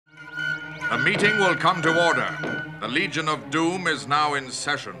The meeting will come to order. The Legion of Doom is now in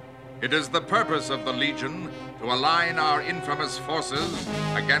session. It is the purpose of the Legion to align our infamous forces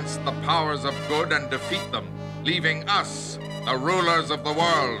against the powers of good and defeat them, leaving us, the rulers of the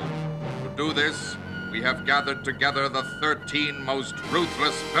world. To do this, we have gathered together the 13 most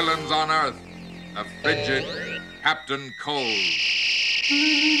ruthless villains on Earth, the frigid Captain Cold,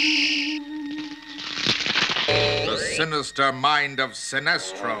 the sinister mind of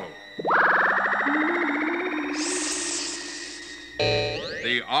Sinestro,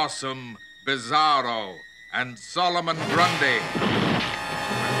 the awesome Bizarro and Solomon Grundy, the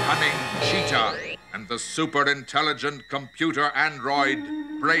cunning Cheetah, and the super-intelligent computer android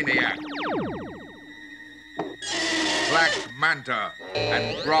Brainiac, Black Manta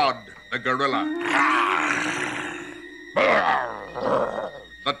and Grodd the Gorilla,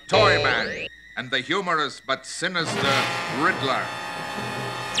 the Toyman and the humorous but sinister Riddler,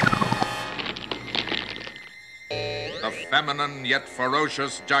 the feminine yet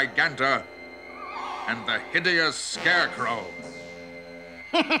ferocious Giganta, and the hideous Scarecrow.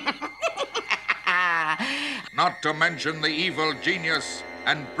 Not to mention the evil genius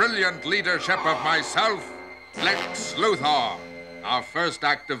and brilliant leadership of myself, Lex Luthor. Our first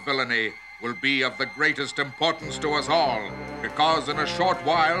act of villainy will be of the greatest importance to us all, because in a short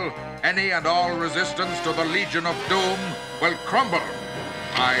while, any and all resistance to the Legion of Doom will crumble.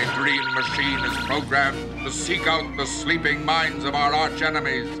 My dream machine is programmed to seek out the sleeping minds of our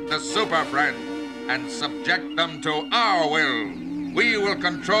arch-enemies, the Super Friends, and subject them to our will. We will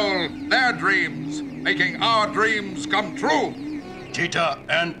control their dreams, making our dreams come true. Cheetah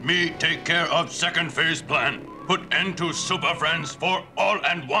and me take care of second phase plan. Put end to Super Friends for all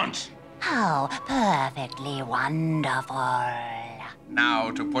and once. How perfectly wonderful. Now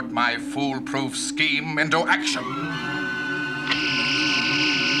to put my foolproof scheme into action.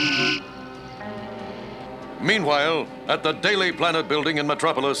 Meanwhile, at the Daily Planet building in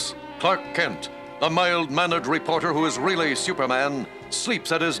Metropolis, Clark Kent, the mild-mannered reporter who is really Superman,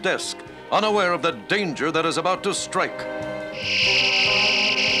 sleeps at his desk, unaware of the danger that is about to strike.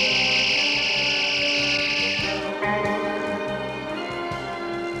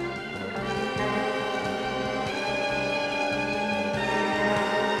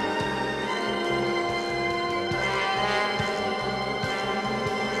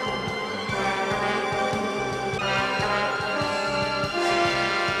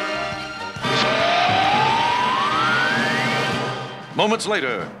 Moments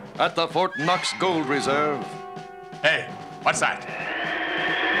later, at the Fort Knox Gold Reserve. Hey, what's that?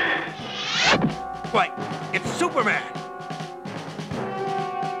 Why, it's Superman!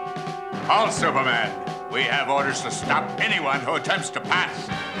 All Superman. We have orders to stop anyone who attempts to pass.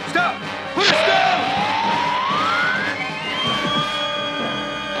 Stop! Put us down!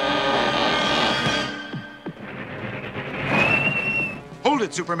 Hold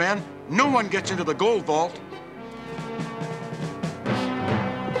it, Superman. No one gets into the gold vault.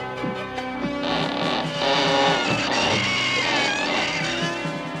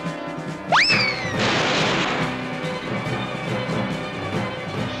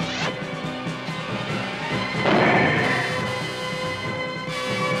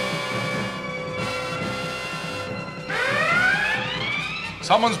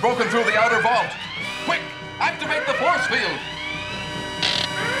 Someone's broken through the outer vault. Quick, activate the force field.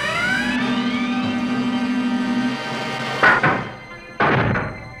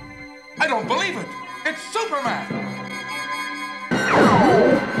 I don't believe it. It's Superman.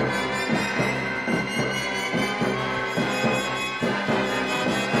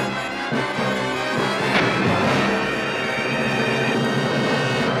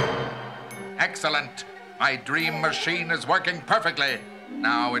 Excellent. My dream machine is working perfectly.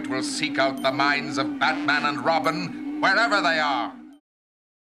 Now it will seek out the minds of Batman and Robin wherever they are.